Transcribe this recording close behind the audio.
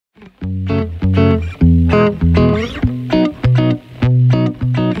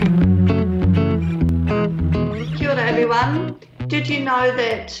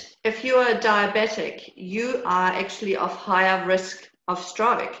you're a diabetic, you are actually of higher risk of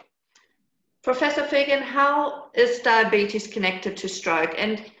stroke. Professor Feigin, how is diabetes connected to stroke,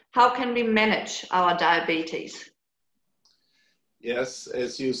 and how can we manage our diabetes? Yes,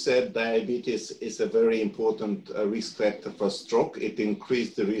 as you said, diabetes is a very important risk factor for stroke. It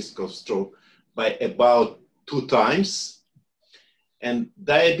increased the risk of stroke by about 2 times. And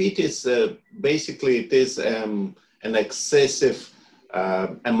diabetes, basically, it is an excessive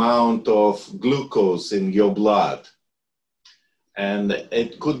amount of glucose in your blood. And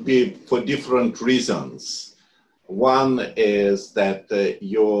it could be for different reasons. One is that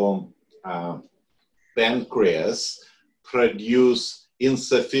your pancreas produce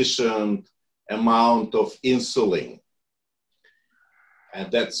insufficient amount of insulin.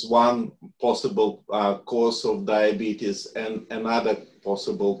 And that's one possible cause of diabetes, and another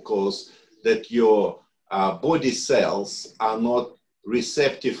possible cause that your body cells are not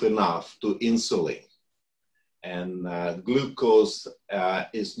receptive enough to insulin. And glucose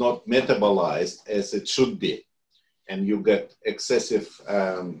is not metabolized as it should be. And you get excessive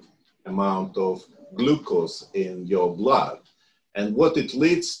amount of glucose in your blood. And what it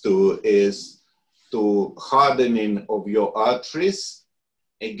leads to is to hardening of your arteries,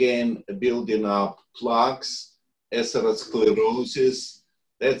 again, building up plaques, atherosclerosis.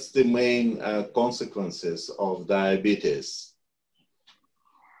 That's the main consequences of diabetes.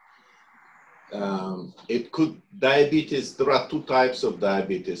 Diabetes, there are 2 types of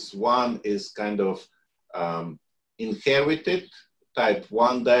diabetes. One is kind of inherited, type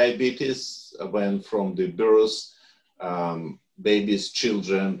 1 diabetes, when from the birth, babies,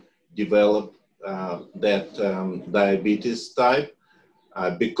 children develop that diabetes type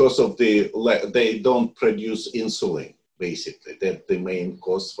because of they don't produce insulin, basically. That's the main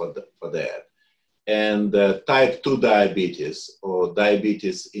cause for that. And type 2 diabetes, or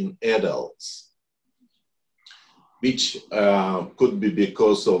diabetes in adults, which could be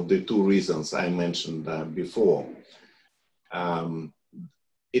because of the 2 reasons I mentioned before.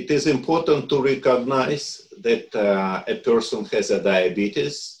 It is important to recognize that a person has a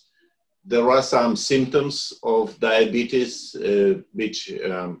diabetes. There are some symptoms of diabetes, which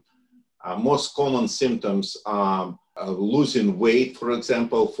most common symptoms are losing weight, for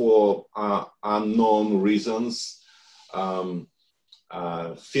example, for unknown reasons,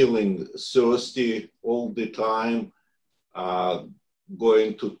 feeling thirsty all the time,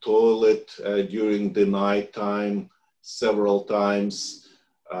 going to toilet during the night time several times.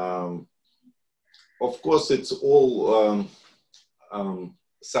 Of course, it's all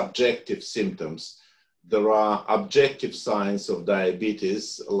subjective symptoms. There are objective signs of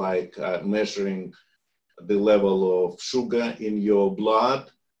diabetes, like measuring the level of sugar in your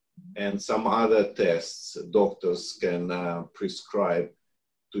blood, and some other tests doctors can prescribe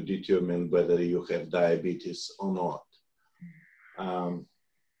to determine whether you have diabetes or not.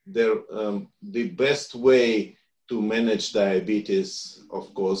 The best way to manage diabetes,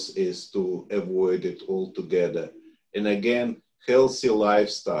 of course, is to avoid it altogether. And again, healthy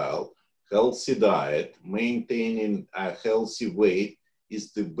lifestyle, healthy diet, maintaining a healthy weight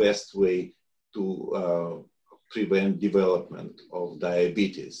is the best way to prevent development of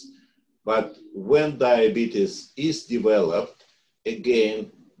diabetes. But when diabetes is developed,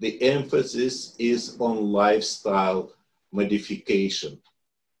 again, the emphasis is on lifestyle modification,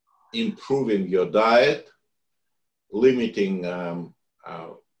 improving your diet, limiting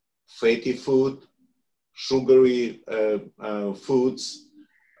fatty food, sugary foods,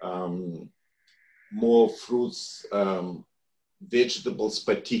 more fruits, vegetables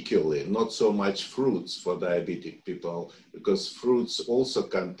particularly, not so much fruits for diabetic people, because fruits also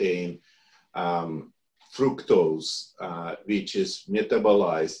contain fructose, which is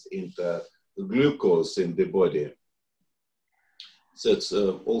metabolized into glucose in the body. So it's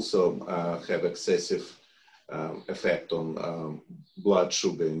also have excessive effect on blood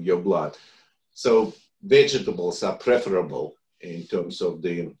sugar in your blood. So vegetables are preferable in terms of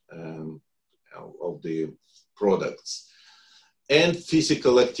the products. And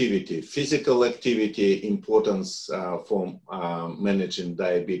physical activity. Physical activity importance for managing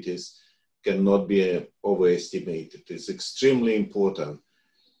diabetes cannot be overestimated. It's extremely important.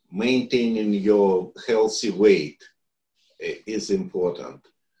 Maintaining your healthy weight is important.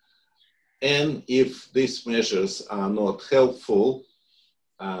 And if these measures are not helpful,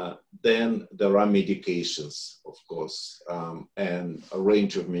 then there are medications, of course, and a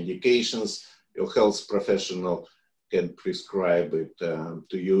range of medications. Your health professional can prescribe it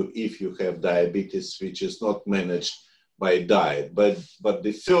to you if you have diabetes, which is not managed by diet. But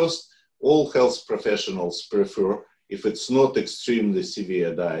the first all health professionals prefer If it's not extremely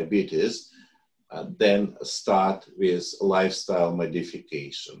severe diabetes, then start with lifestyle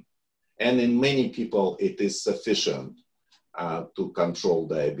modification. And in many people, it is sufficient to control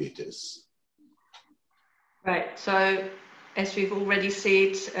diabetes. Right, so as we've already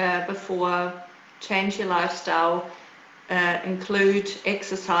said before, change your lifestyle, include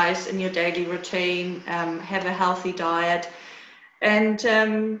exercise in your daily routine, have a healthy diet,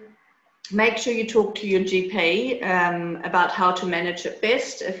 and make sure you talk to your GP about how to manage it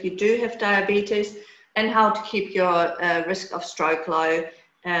best if you do have diabetes, and how to keep your risk of stroke low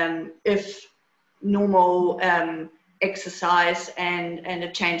if normal exercise and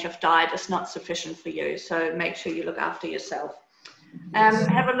a change of diet is not sufficient for you. So make sure you look after yourself.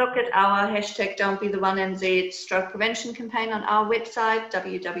 Have a look at our hashtag Don't Be the One NZ stroke prevention campaign on our website,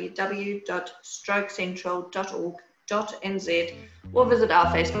 www.strokecentral.org.nz, or visit our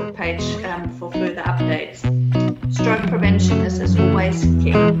Facebook page for further updates. Stroke prevention is, as always,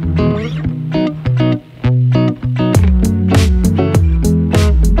 key.